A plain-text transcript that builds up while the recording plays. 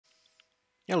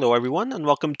Hello everyone and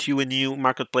welcome to a new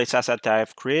marketplace asset that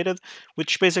I've created,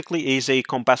 which basically is a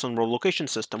compass on roll location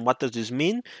system. What does this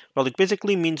mean? Well, it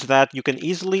basically means that you can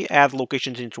easily add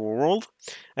locations into a world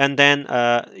and then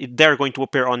they're going to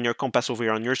appear on your compass over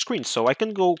here on your screen. So I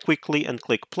can go quickly and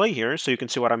click play here so you can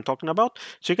see what I'm talking about.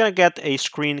 So you're going to get a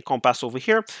screen compass over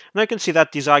here and I can see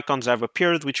that these icons have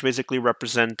appeared, which basically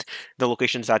represent the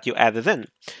locations that you added in.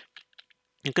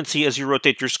 You can see as you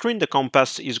rotate your screen, the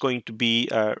compass is going to be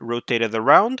rotated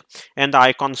around and the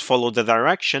icons follow the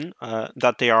direction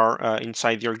that they are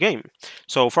inside your game.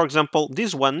 So for example,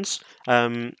 these ones,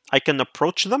 I can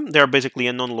approach them. They're basically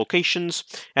unknown locations,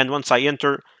 and once I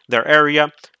enter their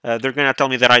area, they're going to tell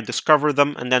me that I discover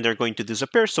them and then they're going to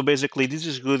disappear. So basically this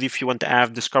is good if you want to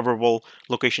have discoverable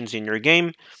locations in your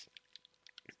game.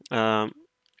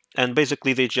 And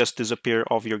basically they just disappear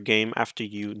off your game after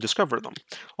you discover them.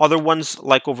 Other ones,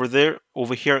 like over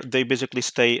here, they basically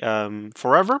stay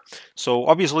forever. So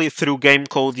obviously through game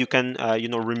code you can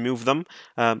remove them,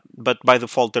 but by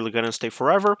default they're gonna stay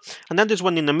forever. And then there's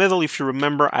one in the middle. If you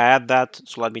remember, I add that,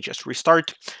 so let me just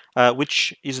restart,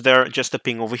 which is there just a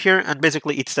ping over here, and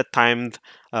basically it's the timed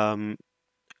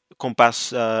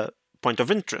compass point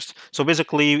of interest. So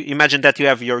basically, imagine that you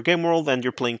have your game world and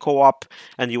you're playing co-op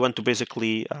and you want to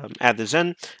basically add this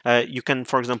in. You can,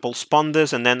 for example, spawn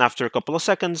this, and then after a couple of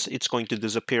seconds, it's going to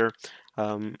disappear.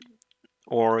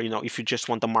 Or if you just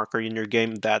want a marker in your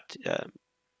game that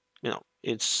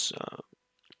it's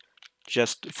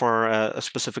just for a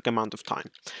specific amount of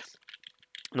time.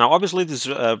 Now, obviously, this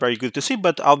is very good to see,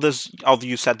 but how do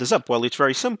you set this up? Well, it's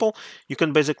very simple. You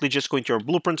can basically just go into your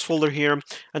blueprints folder here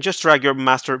and just drag your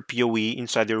master POE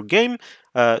inside your game.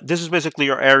 This is basically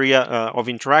your area of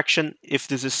interaction. If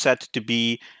this is set to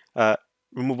be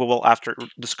removable after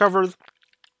discovered,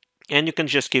 and you can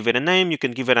just give it a name. You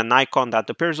can give it an icon that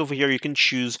appears over here. You can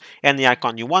choose any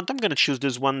icon you want. I'm going to choose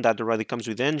this one that already comes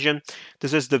with the engine.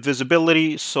 This is the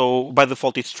visibility. So by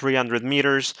default, it's 300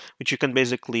 meters, which you can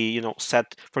basically,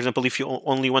 set. For example, if you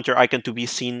only want your icon to be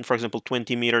seen, for example,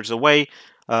 20 meters away,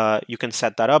 you can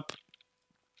set that up.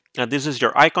 This is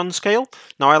your icon scale.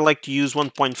 Now I like to use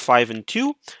 1.5 and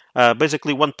 2.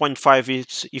 Basically 1.5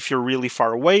 is if you're really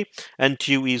far away, and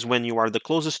 2 is when you are the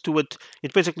closest to it.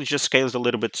 It basically just scales a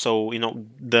little bit, so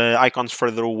the icons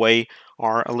further away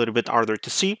are a little bit harder to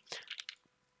see.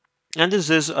 And this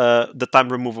is the time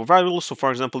removal variable. So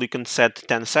for example, you can set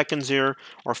 10 seconds here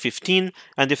or 15.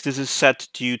 And if this is set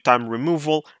to time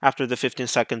removal, after the 15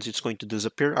 seconds, it's going to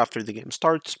disappear after the game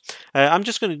starts. I'm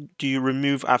just going to do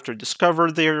remove after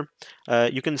discover there.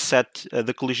 You can set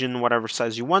the collision whatever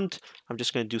size you want. I'm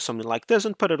just going to do something like this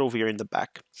and put it over here in the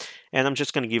back. And I'm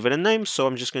just going to give it a name. So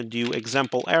I'm just going to do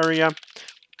example area.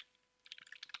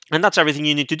 And that's everything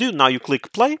you need to do. Now you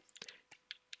click play.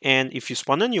 And if you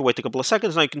spawn in, you wait a couple of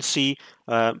seconds. Now you can see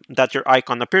that your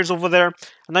icon appears over there.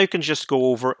 And now you can just go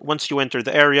over. Once you enter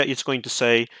the area, it's going to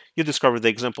say you discovered the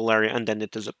example area, and then it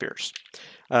disappears.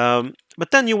 But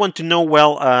then you want to know,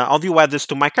 well, how do you add this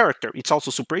to my character? It's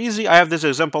also super easy. I have this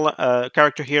example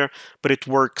character here, but it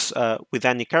works with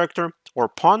any character or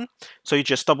pawn. So you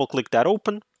just double click that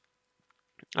open.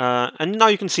 And now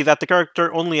you can see that the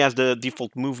character only has the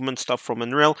default movement stuff from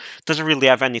Unreal, doesn't really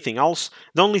have anything else.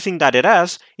 The only thing that it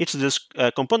has, it's this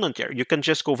component here. You can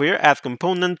just go over here, add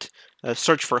component,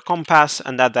 search for compass,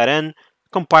 and add that in,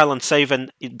 compile and save, and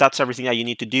that's everything that you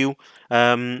need to do.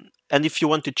 And if you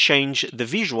want to change the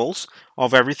visuals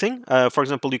of everything, for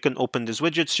example, you can open these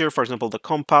widgets here, for example, the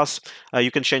compass,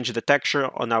 you can change the texture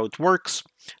on how it works,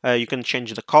 you can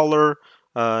change the color,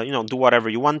 do whatever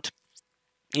you want.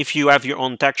 If you have your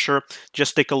own texture,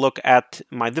 just take a look at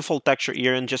my default texture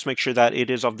here and just make sure that it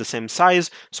is of the same size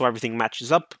so everything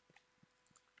matches up.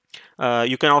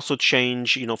 You can also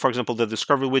change, for example, the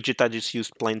discovery widget. I just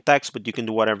used plain text, but you can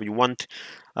do whatever you want,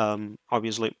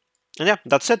 obviously. And yeah,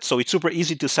 that's it. So it's super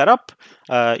easy to set up.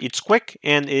 It's quick,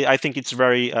 and I think it's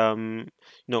very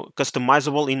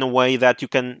customizable in a way that you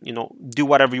can do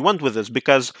whatever you want with this.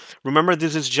 Because remember,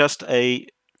 this is just a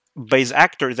base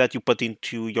actor that you put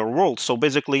into your world. So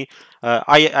basically,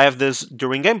 I have this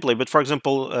during gameplay, but for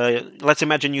example, let's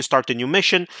imagine you start a new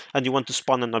mission and you want to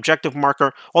spawn an objective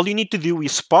marker. All you need to do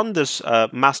is spawn this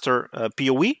master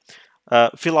POE,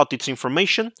 fill out its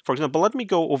information. For example, let me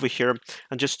go over here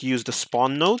and just use the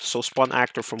spawn node, so spawn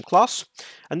actor from class.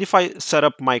 And if I set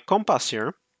up my compass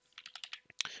here,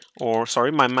 or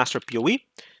sorry, my master POE,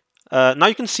 now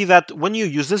you can see that when you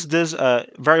use this, these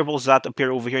variables that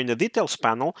appear over here in the details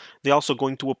panel, they're also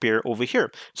going to appear over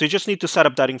here. So you just need to set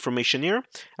up that information here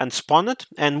and spawn it.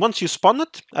 And once you spawn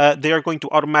it, they are going to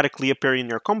automatically appear in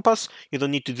your compass. You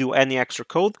don't need to do any extra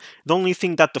code. The only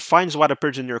thing that defines what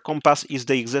appears in your compass is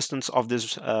the existence of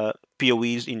these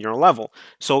POEs in your level.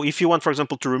 So if you want, for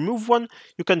example, to remove one,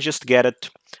 you can just get it,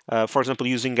 for example,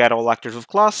 using get all actors of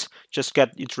class, just get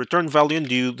its return value and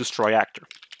do destroy actor.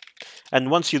 And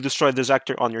once you destroy this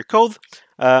actor on your code,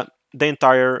 the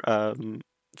entire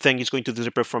thing is going to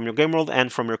disappear from your game world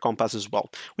and from your compass as well,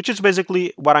 which is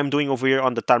basically what I'm doing over here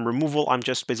on the time removal. I'm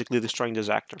just basically destroying this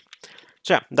actor.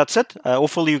 So yeah, that's it.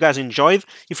 Hopefully you guys enjoyed.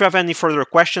 If you have any further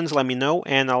questions, let me know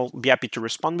and I'll be happy to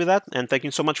respond with that. And thank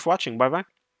you so much for watching. Bye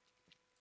bye.